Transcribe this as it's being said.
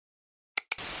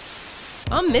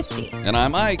I'm Misty. And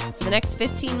I'm Ike. For the next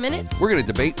 15 minutes, We're going to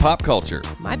debate pop culture.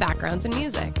 my background's in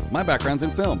music. My background's in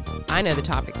film. I know the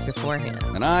topics beforehand.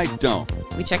 And I don't.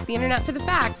 We check the internet for the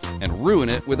facts, And ruin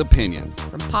it with opinions.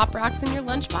 from pop rocks in your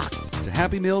lunchbox. To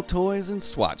Happy Meal toys and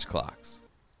swatch clocks.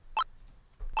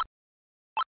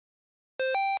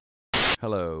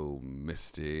 Hello,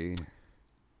 Misty.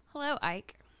 Hello,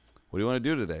 Ike. What do you want to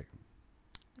do today?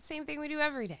 The same thing we do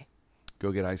every day.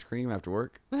 Go get ice cream after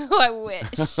work? Oh, I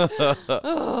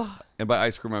wish. And by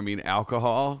ice cream, I mean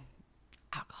alcohol.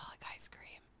 Alcoholic ice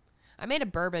cream. I made a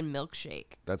bourbon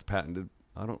milkshake. That's patented.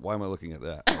 Why am I looking at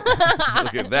that?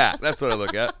 Look at that. That's what I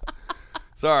look at.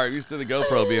 Sorry, I'm used to the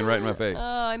GoPro being right in my face.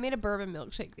 I made a bourbon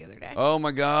milkshake the other day. Oh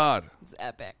my God. It was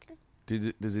epic.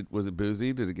 Was it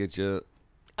boozy? Did it get you?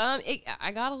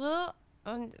 I got a little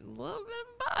bit of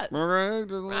buzz. All right.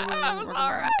 It was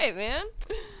all right,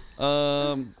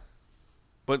 man.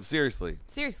 But seriously,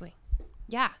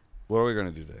 Yeah. what are we going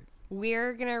to do today?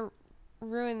 We're going to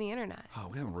ruin the internet. Oh,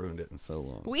 we haven't ruined it in so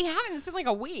long. We haven't. It's been like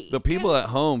a week. The people at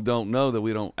home don't know that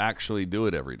we don't actually do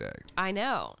it every day. I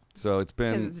know. So it's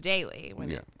Because been, it's daily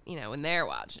when, when they're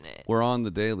watching it. we're on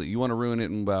the daily. You want to ruin it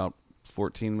in about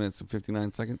 14 minutes and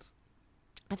 59 seconds?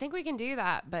 I think we can do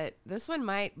that, but this one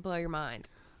might blow your mind.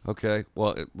 Okay.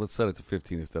 Well, let's set it to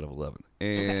 15 instead of 11.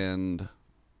 And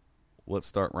let's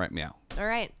start right now. All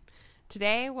right.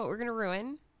 Today, what we're going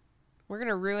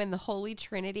to ruin the holy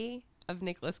trinity of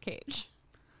Nicolas Cage.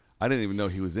 I didn't even know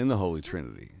he was in the Holy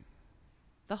Trinity.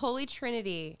 The holy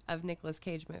trinity of Nicolas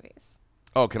Cage movies.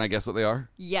 Oh, can I guess what they are?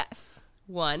 Yes.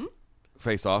 One,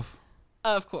 Face Off,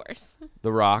 of course.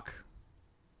 The Rock,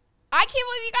 I can't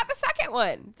believe you got the second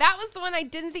one. That was the one I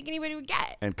didn't think anybody would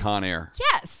get. and Con Air.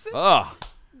 Yes. Oh.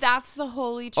 That's the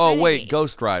holy trinity. Oh, wait.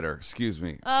 Ghost Rider. Excuse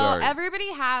me. Oh, Sorry.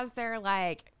 everybody has their,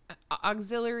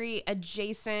 auxiliary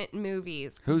adjacent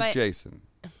movies. Who's but Jason?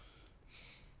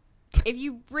 if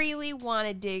you really want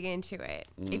to dig into it,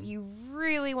 if you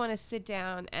really want to sit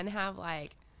down and have,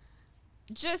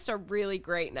 just a really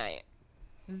great night,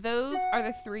 those are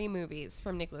the three movies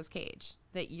from Nicolas Cage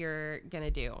that you're going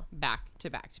to do back to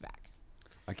back to back.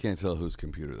 I can't tell whose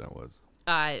computer that was.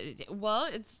 Well,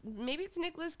 maybe it's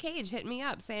Nicolas Cage hitting me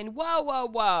up saying, whoa, whoa,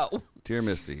 whoa. Dear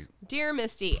Misty, Dear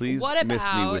Misty, please what about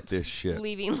miss me with this shit.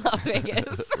 leaving Las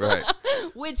Vegas? Right.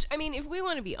 Which, if we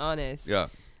want to be honest, Yeah.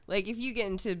 if you get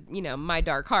into, My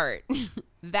Dark Heart,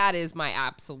 that is my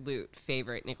absolute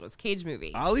favorite Nicolas Cage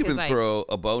movie. I'll even 'cause throw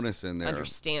a bonus in I there.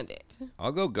 understand it.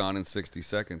 I'll go Gone in 60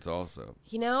 Seconds also.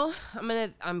 I'm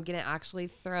gonna actually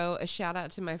throw a shout out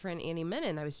to my friend Andy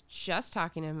Menon. I was just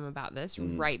talking to him about this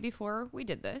right before we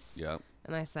did this. Yeah.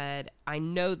 And I said, I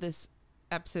know this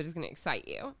episode is gonna excite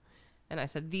you. And I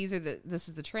said, this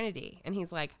is the Trinity. And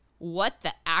he's like, what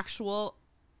the actual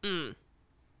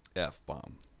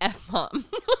F-bomb. F-bomb?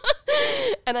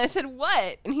 And I said,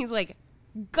 what? And he's like,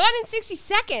 Gone in 60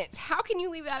 Seconds. How can you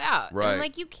leave that out? Right. And I'm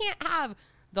like, you can't have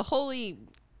the holy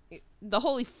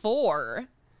four.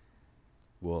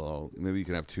 Well, maybe you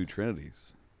can have two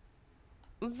Trinities.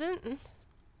 Then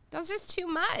that's just too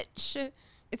much.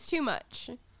 It's too much.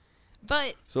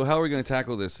 But So how are we going to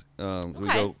tackle this? Do we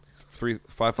go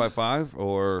 5-5-5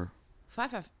 or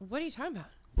 5-5. What are you talking about?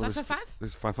 well, 5-5-5?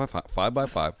 There's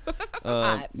 5-5-5.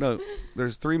 5x5. No,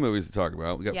 there's three movies to talk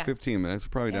about. We got 15 minutes. We're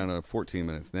probably down to 14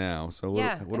 minutes now. So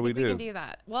what do we do? We can do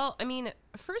that. Well,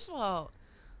 first of all,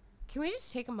 can we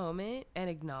just take a moment and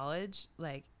acknowledge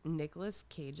Nicolas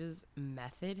Cage's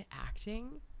method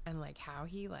acting and how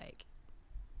he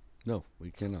No,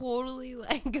 we cannot. totally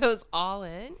goes all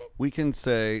in? We can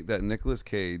say that Nicolas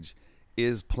Cage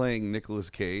is playing Nicolas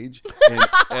Cage in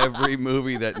every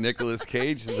movie that Nicolas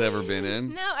Cage has ever been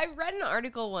in. No, I read an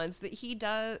article once that he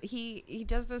does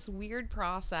this weird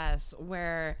process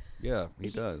where Yeah, he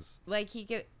does.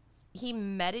 he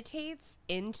meditates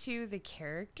into the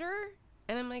character,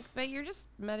 and I'm like, but you're just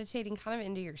meditating kind of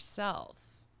into yourself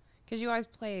because you always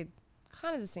play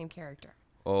kind of the same character.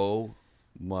 Oh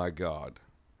my God.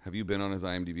 Have you been on his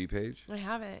IMDb page? I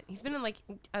haven't. He's been in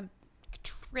a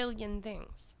trillion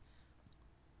things.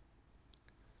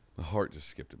 My heart just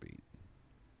skipped a beat.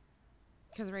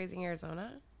 Because Raising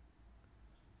Arizona?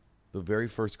 The very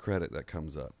first credit that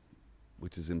comes up,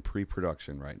 which is in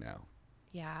pre-production right now.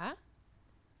 Yeah.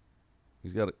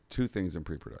 He's got two things in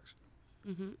pre-production.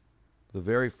 Mm-hmm. The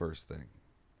very first thing,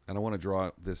 and I want to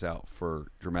draw this out for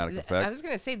dramatic effect. I was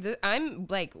going to say, I'm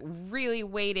really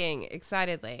waiting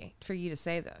excitedly for you to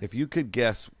say this. If you could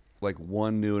guess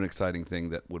one new and exciting thing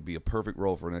that would be a perfect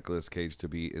role for Nicolas Cage to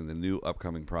be in the new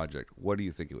upcoming project, what do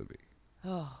you think it would be?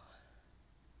 Oh.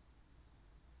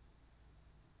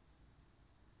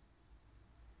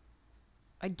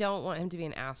 I don't want him to be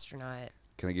an astronaut.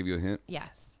 Can I give you a hint?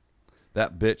 Yes.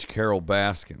 That bitch Carol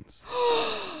Baskins.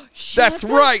 Shut That's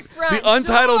right. The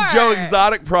Untitled door. Joe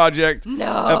Exotic Project.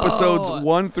 No. Episodes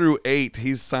 1 through 8.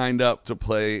 He's signed up to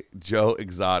play Joe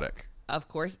Exotic. Of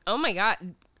course. Oh my God.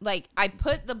 Like, I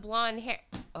put the blonde hair.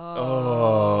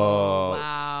 Oh.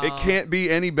 Wow. It can't be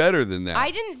any better than that.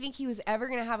 I didn't think he was ever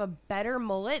going to have a better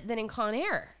mullet than in Con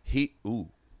Air.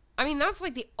 I mean, that's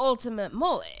like the ultimate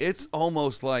mullet. It's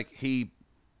almost like he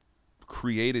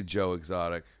created Joe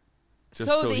Exotic just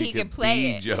so that he could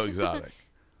play it. Joe Exotic.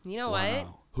 You know what?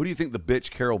 Who do you think the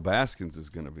bitch Carol Baskins is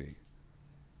going to be?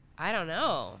 I don't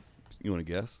know. You want to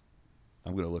guess?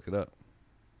 I'm going to look it up.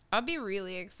 I'd be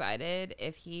really excited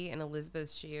if he and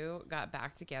Elizabeth Shue got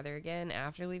back together again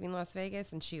after leaving Las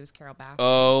Vegas and she was Carol Baskins.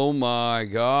 Oh my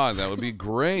God, that would be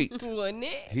great. Wouldn't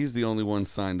it? He's the only one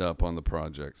signed up on the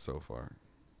project so far.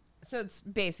 So it's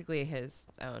basically his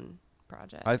own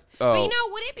project. But you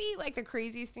know, would it be like the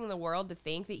craziest thing in the world to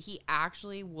think that he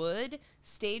actually would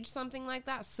stage something like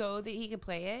that so that he could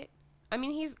play it? I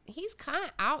mean, he's kind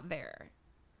of out there.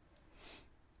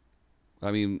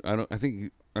 I mean,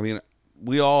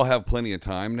 we all have plenty of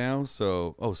time now,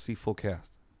 so see full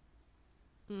cast.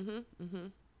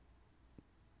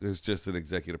 There's just an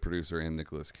executive producer and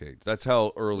Nicolas Cage. That's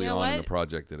how early on in the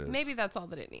project it is. Maybe that's all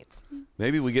that it needs.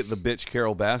 Maybe we get the bitch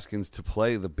Carol Baskins to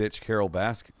play the bitch Carol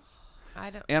Baskins.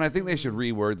 And I think they should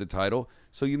reword the title.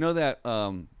 So you know that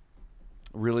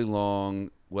really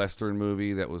long Western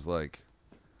movie that was like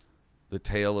The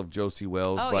Tale of Josie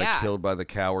Wells killed by the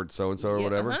coward so-and-so or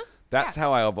whatever? That's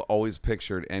how I have always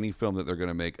pictured any film that they're going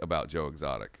to make about Joe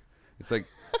Exotic. It's like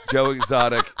Joe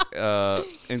Exotic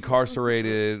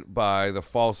incarcerated by the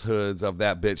falsehoods of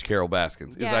that bitch Carol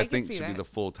Baskins. I think should be the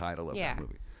full title of that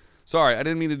movie. Sorry, I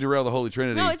didn't mean to derail the Holy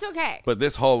Trinity. No, it's okay. But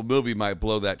this whole movie might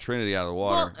blow that Trinity out of the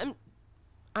water. Well,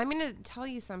 I'm going to tell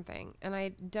you something, and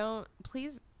I don't...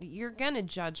 Please, you're going to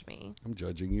judge me. I'm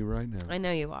judging you right now. I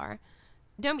know you are.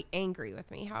 Don't be angry with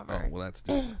me, however. Oh, well, that's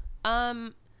different.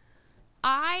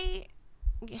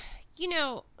 You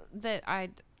know that I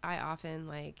often,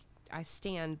 like, I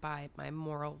stand by my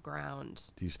moral ground.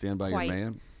 Do you stand by your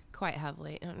man? Quite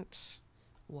heavily.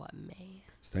 What man?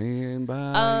 Stand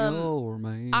by your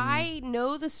man. I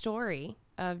know the story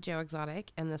of Joe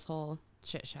Exotic and this whole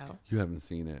shit show. You haven't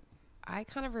seen it. I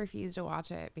kind of refuse to watch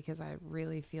it because I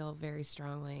really feel very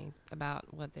strongly about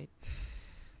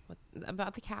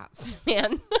about the cats,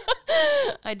 man.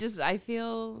 I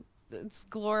feel it's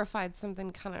glorified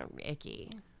something kind of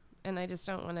icky. And I just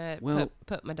don't want to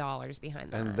put my dollars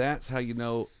behind that. And that's how you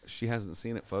know she hasn't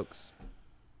seen it, folks.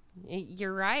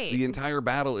 You're right. The entire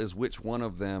battle is which one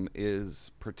of them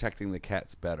is protecting the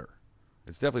cats better.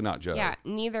 It's definitely not Joe. Yeah,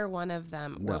 neither one of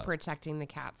them were protecting the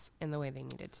cats in the way they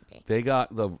needed to be. They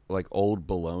got the old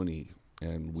bologna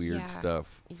and weird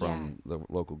stuff from the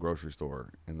local grocery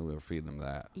store, and we were feeding them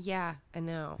that. Yeah, I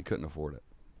know. He couldn't afford it.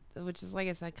 Which is, like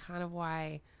I said, kind of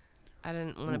why I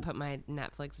didn't want to put my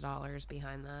Netflix dollars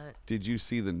behind that. Did you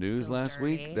see the news last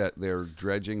week that they're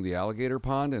dredging the alligator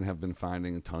pond and have been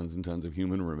finding tons and tons of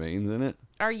human remains in it?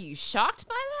 Are you shocked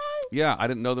by that? Yeah, I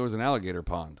didn't know there was an alligator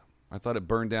pond. I thought it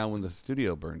burned down when the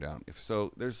studio burned down. If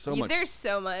so, there's so much. There's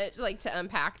so much like to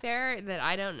unpack there that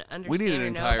I don't understand.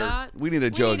 We need a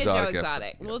Joe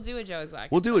Exotic. Yeah. We'll do a Joe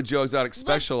Exotic. We'll do a Joe Exotic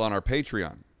special on our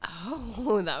Patreon.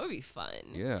 Oh, that would be fun.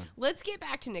 Yeah. Let's get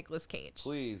back to Nicolas Cage.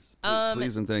 Please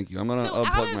and thank you. I'm gonna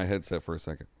unplug my headset for a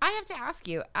second. I have to ask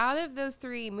you, out of those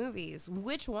 3 movies,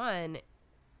 which one's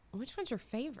your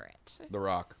favorite? The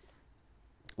Rock.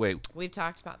 Wait. We've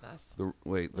talked about this. The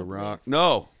Rock.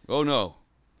 No. Oh no.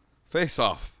 Face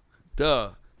Off.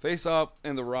 Duh. Face Off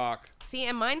and The Rock. See,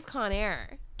 and mine's Con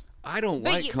Air. I don't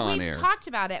like Con Air. We've talked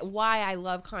about it, why I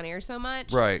love Con Air so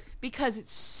much. Right. Because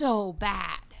it's so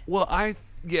bad. Well,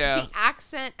 the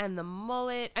accent and the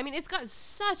mullet. I mean, it's got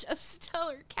such a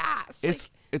stellar cast.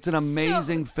 It's an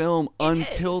amazing film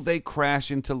until they crash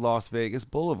into Las Vegas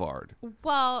Boulevard.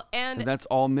 Well, and that's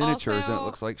all miniatures and it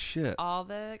looks like shit. All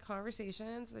the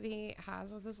conversations that he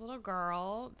has with this little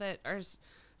girl that are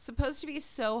supposed to be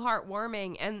so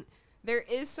heartwarming, and there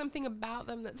is something about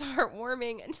them that's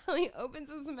heartwarming until he opens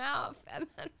his mouth and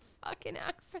that fucking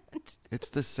accent.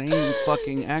 It's the same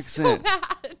fucking accent. So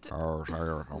bad.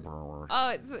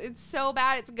 It's so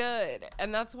bad it's good,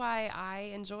 and that's why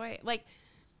I enjoy it. Like,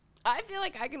 I feel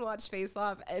like I can watch Face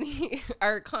Off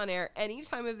or Con Air any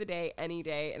time of the day, any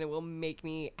day, and it will make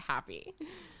me happy.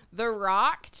 The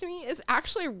Rock to me is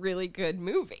actually a really good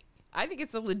movie. I think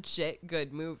it's a legit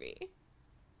good movie.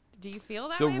 Do you feel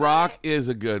that way? The Rock is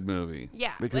a good movie.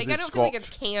 Yeah. Because I don't feel like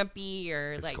it's campy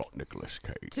or like Nicolas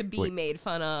Cage to be made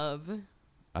fun of.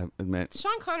 I meant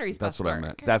Sean Connery's That's best what work. I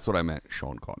meant. That's what I meant.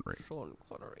 Sean Connery. Sean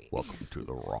Connery. Welcome to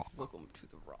The Rock. Welcome to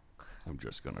The Rock. I'm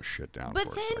just gonna shit down But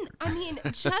for a then, second. I mean,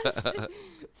 just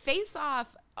Face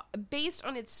Off, based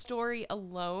on its story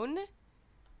alone,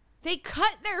 they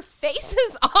cut their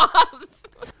faces off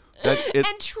and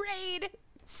trade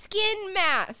skin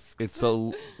masks. It's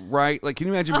a right. Like, can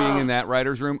you imagine being in that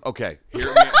writer's room? Okay, hear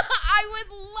me. I would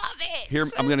love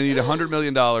it. I'm gonna need $100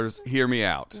 million. Hear me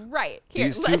out. Right. Here,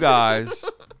 These two guys.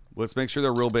 Let's make sure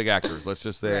they're real big actors. Let's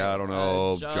just say, Right. I don't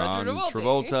know, John John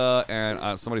Travolta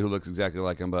and somebody who looks exactly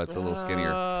like him, but it's a little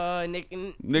skinnier.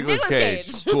 Nicolas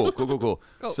Cage. Cool.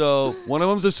 So one of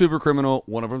them's a super criminal,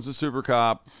 one of them's a super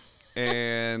cop,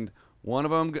 and one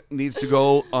of them needs to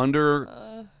go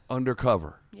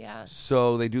undercover. Yeah.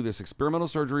 So they do this experimental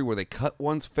surgery where they cut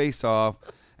one's face off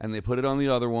and they put it on the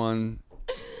other one,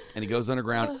 and he goes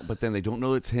underground, but then they don't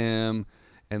know it's him,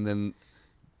 and then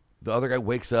the other guy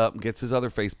wakes up and gets his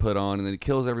other face put on, and then he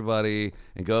kills everybody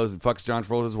and goes and fucks John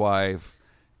Travolta's wife.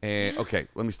 And okay,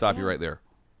 let me stop you right there.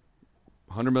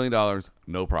 $100 million,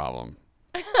 no problem.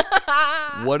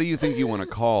 What do you think you want to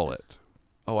call it?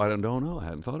 Oh, I don't know. I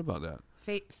hadn't thought about that.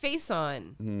 Face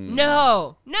on.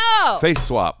 No. Face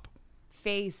swap.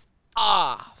 Face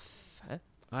off.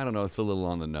 I don't know. It's a little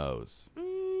on the nose.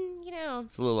 You know.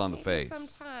 It's a little on the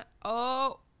face.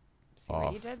 Oh. See Off.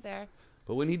 what you did there.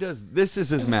 But when he does, this is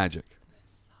his magic.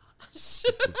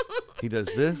 He does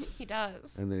this. He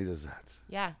does. And then he does that.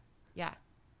 Yeah.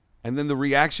 And then the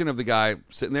reaction of the guy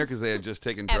sitting there because they had just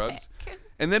taken drugs. Epic.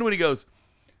 And then when he goes,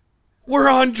 "We're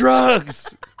on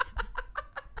drugs."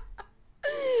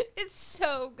 It's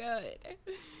so good.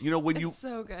 You know, when It's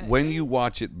so good. when you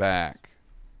watch it back,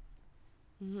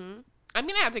 I'm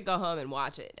gonna have to go home and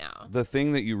watch it now. the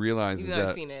thing that you realize Even is though I've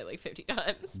that seen it like 50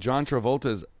 times. John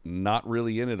Travolta's not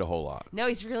really in it a whole lot. No,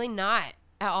 he's really not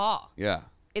at all. Yeah.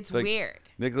 It's Like, weird.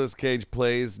 Nicolas Cage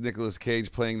plays Nicolas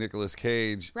Cage playing Nicolas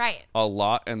Cage Right. a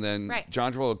lot, and then Right.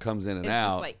 John Travolta comes in and It's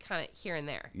out. just like kind of here and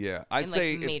there. Yeah, I'd in,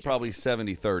 say like, it's major probably scenes.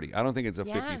 70-30. I don't think it's a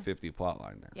Yeah. 50-50 plot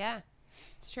line there. Yeah,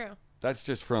 it's true. That's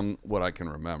just from what I can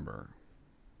remember.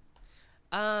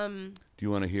 Do you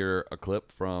want to hear a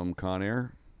clip from Con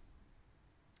Air?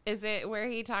 Is it where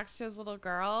he talks to his little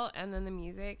girl and then the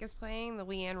music is playing, the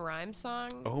Leanne Rimes song?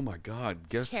 Oh my God!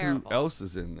 Guess terrible. who else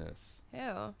is in this?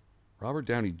 Who? Robert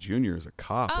Downey Jr. is a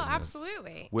cop. Oh, in this.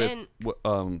 absolutely. With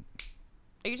and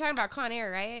are you talking about Con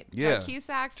Air, right? Yeah. John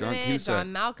Cusack's John in it. Cusack.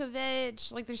 John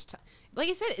Malkovich. Like there's, like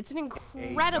I said, it's an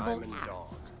incredible Diamond cast.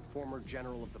 Dog, former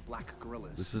general of the Black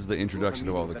Guerrillas. This is the introduction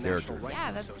of all the characters.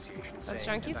 Yeah, that's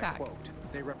John Cusack. Quote,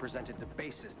 they represented the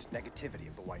basest negativity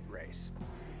of the white race.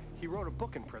 He wrote a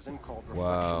book in prison called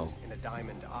Wow. Reflections in a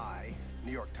Diamond Eye.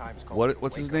 New York Times called it a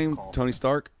What's his wake-up name? call. Tony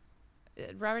Stark.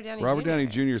 Robert Downey. Robert Jr. Downey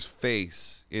Jr.'s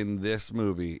face in this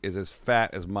movie is as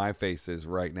fat as my face is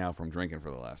right now from drinking for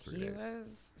the last 3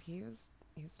 days. He was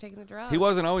taking the drugs. He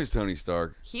wasn't always Tony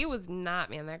Stark. He was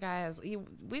not, man. That guy has.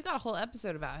 We've got a whole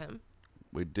episode about him.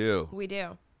 We do. We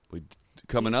do.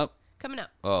 Coming up. Coming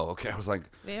up. Oh, okay. I was like,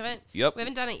 We haven't. Yep. We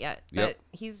haven't done it yet. Yep.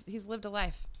 But he's lived a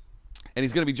life. and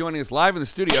he's going to be joining us live in the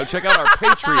studio. Check out our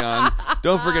Patreon.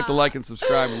 Don't forget to like and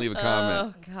subscribe and leave a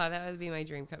comment. Oh God, that would be my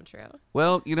dream come true.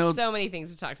 Well, you know, So many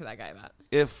things to talk to that guy about.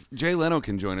 if Jay Leno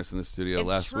can join us in the studio It's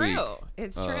last true. week,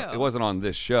 It's true. it wasn't on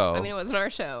this show. I mean, it wasn't our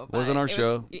show. But Wasn't our it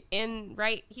show. Was in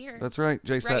right here. That's right.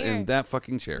 Jay sat here. in that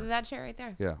fucking chair. That chair right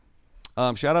there. Yeah.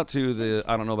 Shout out to the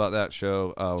I don't know about that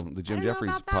show, the Jim I don't know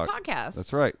Jeffries about that podcast.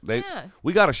 That's right. Yeah.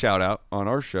 We got a shout out on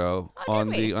our show Oh, did on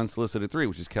we? the Unsolicited 3,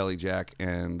 which is Kelly, Jack,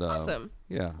 and Awesome.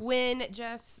 Yeah, When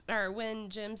when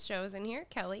Jim's show is in here,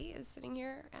 Kelly is sitting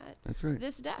here at that's right.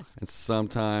 this desk. And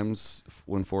sometimes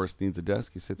when Forrest needs a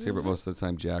desk, he sits here, but most of the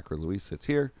time Jack or Luis sits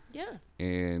here. Yeah.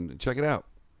 And check it out.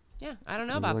 Yeah. I don't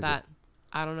know Maybe about like that.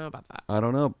 I don't know about that. I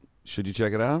don't know. Should you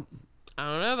check it out? I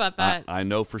don't know about that. I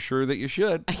know for sure that you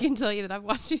should. I can tell you that I've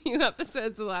watched a few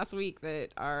episodes of last week that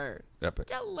are Epic.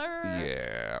 stellar.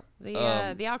 Yeah.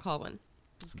 The alcohol one.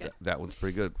 It's good. That one's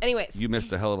pretty good. Anyways, You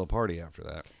missed a hell of a party after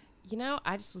that. you know,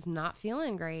 I just was not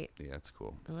feeling great. Yeah, it's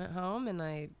cool. I went home and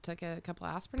I took a couple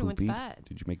aspirin and went to Poopy? bed.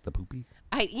 Did you make the poopy?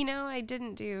 I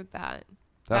didn't do that.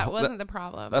 That That whole- wasn't the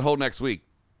problem. That whole next week,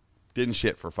 didn't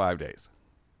shit for 5 days.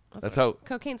 That's how.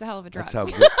 Cocaine's a hell of a drug. That's how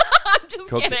good. I'm just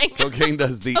kidding. Cocaine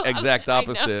does the exact I know.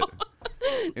 opposite.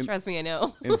 Trust me, I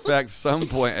know. In fact, at some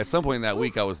point in that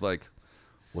week, I was like,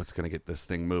 "What's gonna get this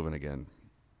thing moving again?"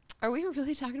 Are we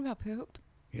really talking about poop?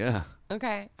 Yeah.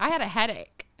 Okay. I had a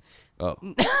headache. Oh.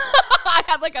 I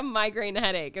had like a migraine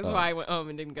headache. Is why I went home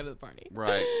and didn't go to the party.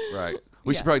 Right.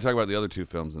 We Yeah. should probably talk about the other two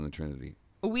films in the Trinity.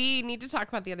 We need to talk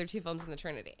about the other two films in the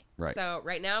Trinity. Right. So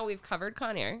right now we've covered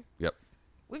Con Air. Yep.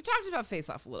 we've talked about Face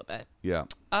Off a little bit. Yeah.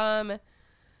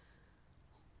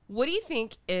 What do you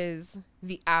think is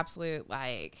the absolute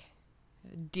like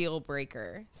deal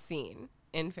breaker scene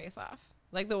in Face Off?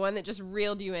 Like the one that just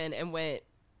reeled you in and went,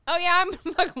 oh yeah, I'm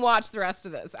gonna fucking watch the rest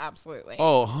of this. Absolutely.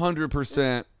 Oh,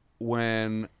 100%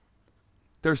 when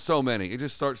there's so many. It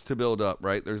just starts to build up,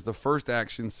 right? There's the first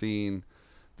action scene.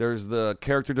 There's the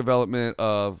character development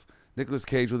of Nicolas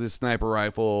Cage with his sniper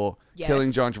rifle,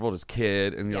 killing John Travolta's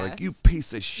kid, and you're like, you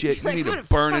piece of shit. You need to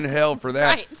burn in hell for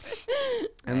that. Right.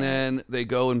 And then they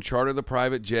go and charter the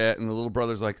private jet, and the little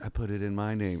brother's like, I put it in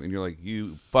my name. And you're like,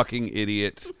 you fucking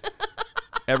idiot.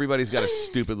 Everybody's got a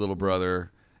stupid little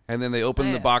brother. And then they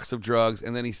open the box of drugs,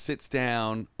 and then he sits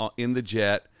down in the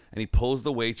jet, and he pulls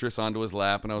the waitress onto his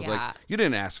lap. And I was like, you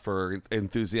didn't ask for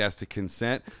enthusiastic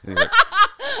consent. And he's like,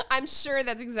 I'm sure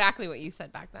that's exactly what you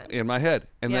said back then. In my head.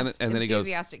 And then he goes,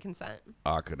 enthusiastic consent.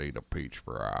 I could eat a peach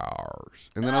for hours.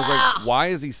 And then I was like, why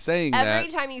is he saying that? Every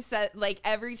time he said, like,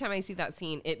 every time I see that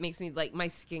scene, it makes me, like, my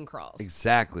skin crawls.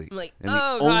 Exactly. I'm like,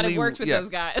 God, it worked with those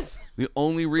guys. The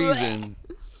only reason...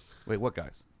 Wait, what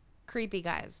guys? Creepy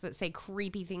guys that say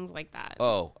creepy things like that.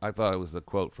 Oh, I thought it was a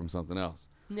quote from something else.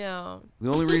 No. The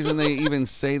only reason they even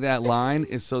say that line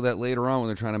is so that later on when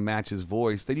they're trying to match his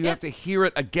voice, then you have to hear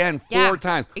it again 4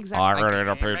 times. Exactly. I could eat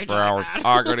a peach for hours.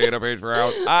 I could eat a peach for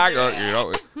hours. I could, you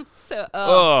know. So,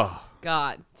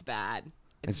 God, it's bad.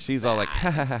 And she's all like,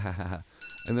 ha, ha, ha, ha, ha.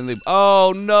 And then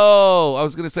oh no! I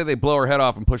was going to say they blow her head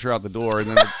off and push her out the door. And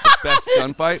then the best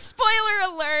gunfight.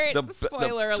 Spoiler alert.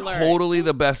 Spoiler alert. Totally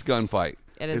the best gunfight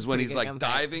is when he's like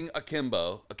diving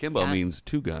akimbo. Akimbo means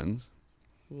 2 guns.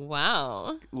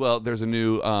 Wow. Well, there's a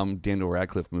new Daniel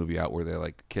Radcliffe movie out where they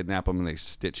like kidnap him and they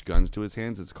stitch guns to his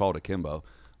hands. It's called Akimbo.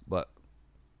 But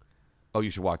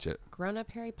you should watch it. Grown up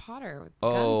Harry Potter with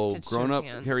guns stitched to his Grown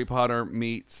hands. Up Harry Potter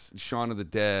meets Shaun of the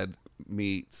Dead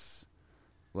meets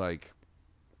like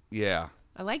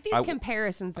I like these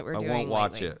comparisons that we're doing. I won't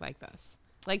watch lately, it like this.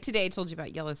 Like today I told you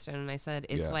about Yellowstone and I said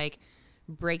it's like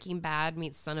Breaking Bad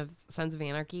meets Sons of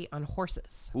Anarchy on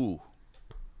horses. Ooh.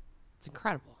 It's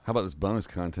incredible. How about this bonus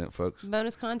content, folks?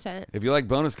 Bonus content. If you like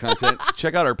bonus content,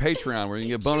 check out our Patreon where you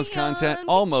can get bonus content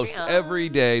almost every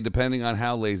day, depending on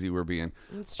how lazy we're being.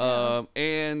 That's true.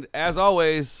 And as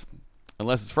always,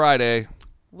 unless it's Friday,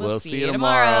 we'll see you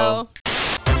tomorrow.